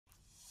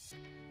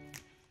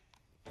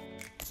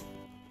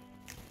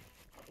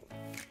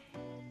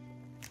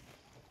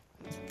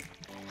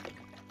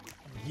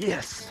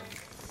Yes.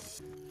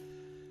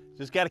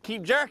 Just got to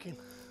keep jerking.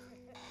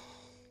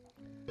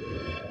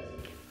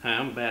 Hi,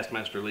 I'm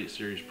Bassmaster Elite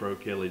Series Pro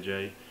Kelley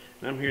Jaye,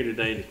 and I'm here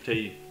today to tell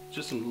you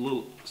just some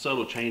little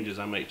subtle changes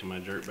I make to my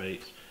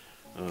jerkbaits.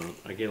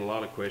 I get a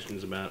lot of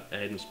questions about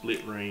adding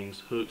split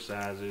rings, hook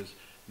sizes,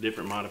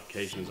 different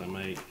modifications I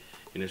make,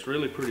 and it's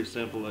really pretty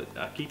simple.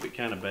 I keep it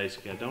kind of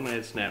basic. I don't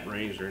add snap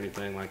rings or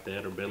anything like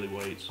that or belly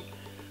weights.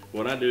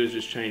 What I do is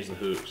just change the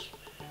hooks.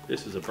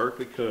 This is a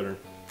Berkeley cutter,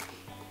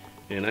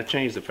 and I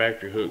change the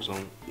factory hooks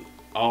on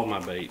all my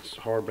baits,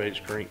 hard baits,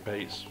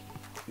 crankbaits,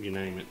 you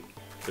name it.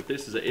 But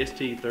this is a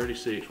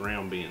ST36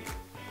 round bend.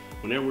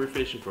 Whenever we're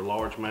fishing for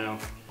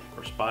largemouth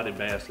or spotted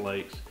bass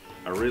lakes,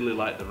 I really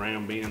like the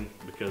round bend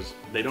because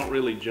they don't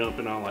really jump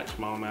and all like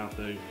smallmouth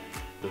do.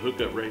 The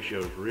hookup ratio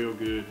is real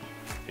good,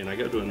 and I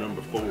go to a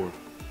number 4.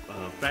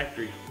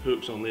 Factory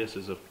hooks on this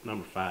is a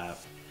number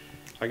 5.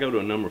 I go to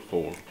a number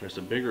 4. It's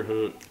a bigger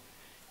hook.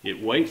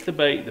 It weights the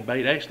bait. The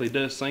bait actually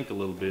does sink a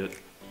little bit,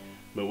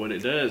 but what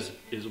it does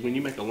is when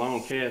you make a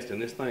long cast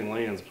and this thing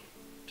lands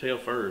tail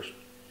first,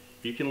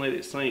 you can let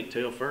it sink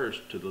tail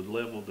first to the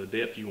level, the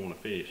depth you want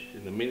to fish.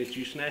 And the minute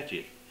you snatch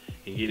it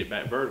and get it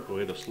back vertical,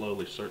 it'll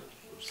slowly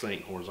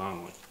sink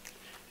horizontally.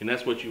 And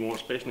that's what you want,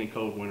 especially in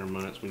cold winter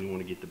months when you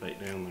want to get the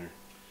bait down there.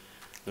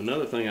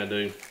 Another thing I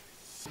do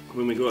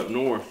when we go up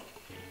north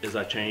is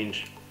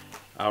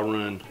I'll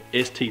run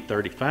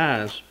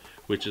ST35s,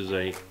 which is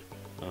a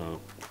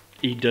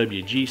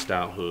EWG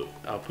style hook.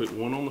 I'll put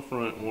one on the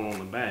front, one on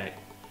the back,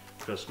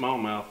 because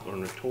smallmouth are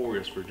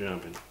notorious for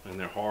jumping and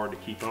they're hard to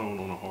keep on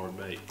a hard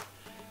bait.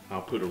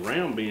 I'll put a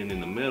round bend in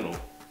the middle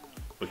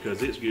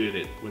because it's good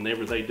at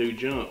whenever they do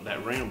jump,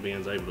 that round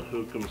bend's able to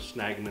hook them,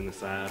 snag them in the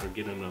side, or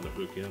get another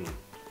hook in them.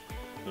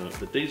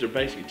 But these are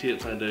basic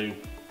tips I do.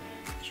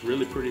 It's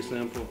really pretty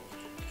simple.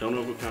 Don't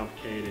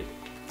overcomplicate it,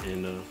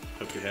 and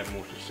hope you have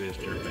more success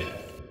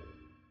jerkbaiting.